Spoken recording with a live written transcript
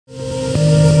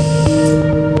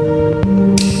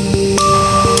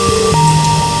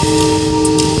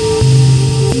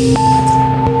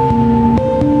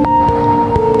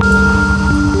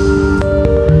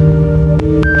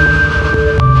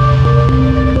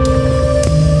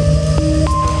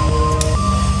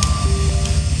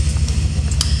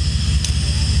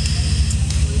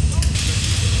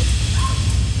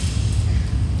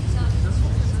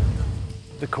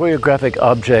Choreographic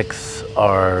objects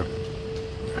are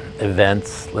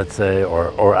events, let's say,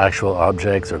 or actual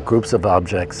objects or groups of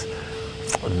objects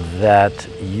that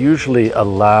usually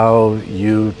allow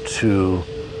you to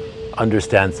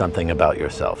understand something about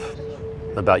yourself,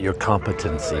 about your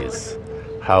competencies,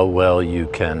 how well you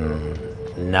can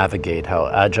navigate, how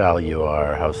agile you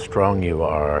are, how strong you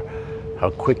are,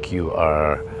 how quick you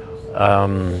are,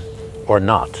 or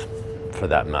not, for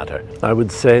that matter. I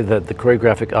would say that the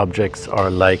choreographic objects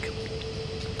are like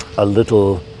a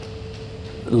little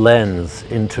lens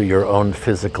into your own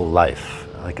physical life,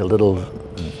 like a little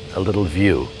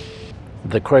view.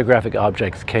 The choreographic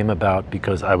objects came about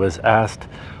because I was asked,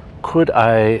 could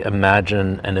I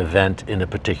imagine an event in a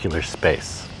particular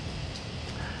space?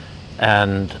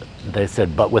 And they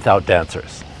said, but without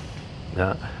dancers.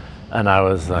 Yeah? And I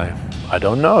was like, I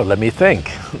don't know, let me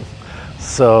think.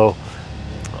 So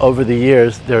over the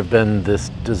years, there have been this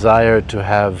desire to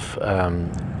have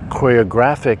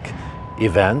choreographic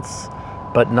events,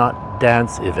 but not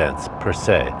dance events per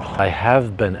se. I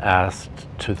have been asked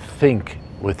to think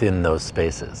within those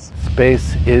spaces.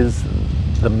 Space is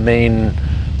the main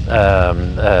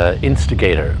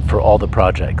instigator for all the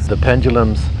projects. The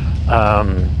pendulums,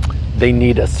 they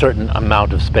need a certain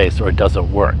amount of space or it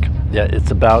doesn't work. Yeah,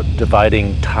 it's about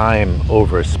dividing time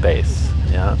over space.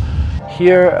 Yeah?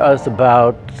 Here is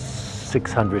about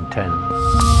 610.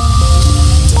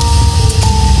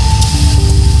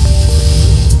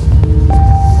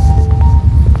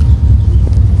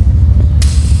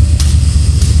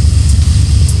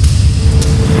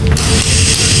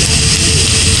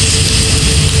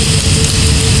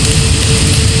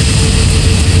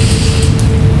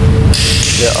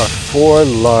 There are 4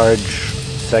 large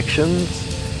sections,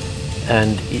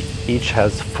 and each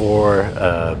has 4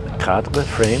 cadre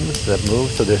frames that move.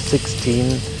 So there's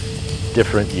 16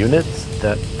 different units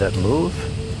that move.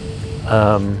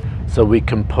 So we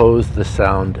compose the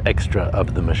sound extra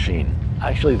of the machine.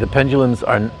 Actually, the pendulums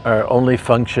are only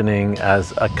functioning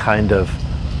as a kind of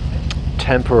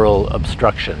temporal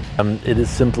obstruction. It is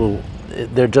simple.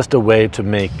 They're just a way to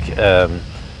make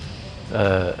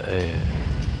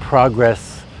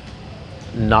progress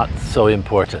not so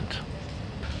important.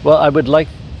 Well, I would like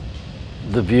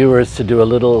the viewers to do a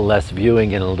little less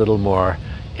viewing and a little more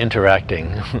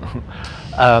interacting.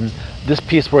 This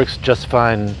piece works just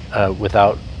fine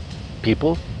without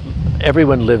people.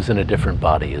 Everyone lives in a different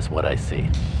body is what I see.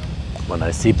 When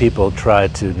I see people try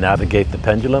to navigate the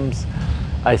pendulums,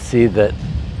 I see that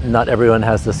not everyone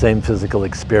has the same physical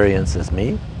experience as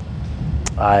me.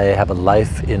 I have a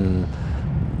life in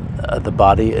the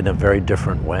body in a very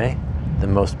different way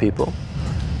than most people.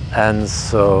 And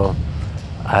so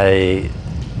I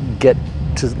get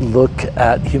to look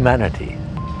at humanity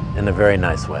in a very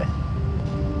nice way.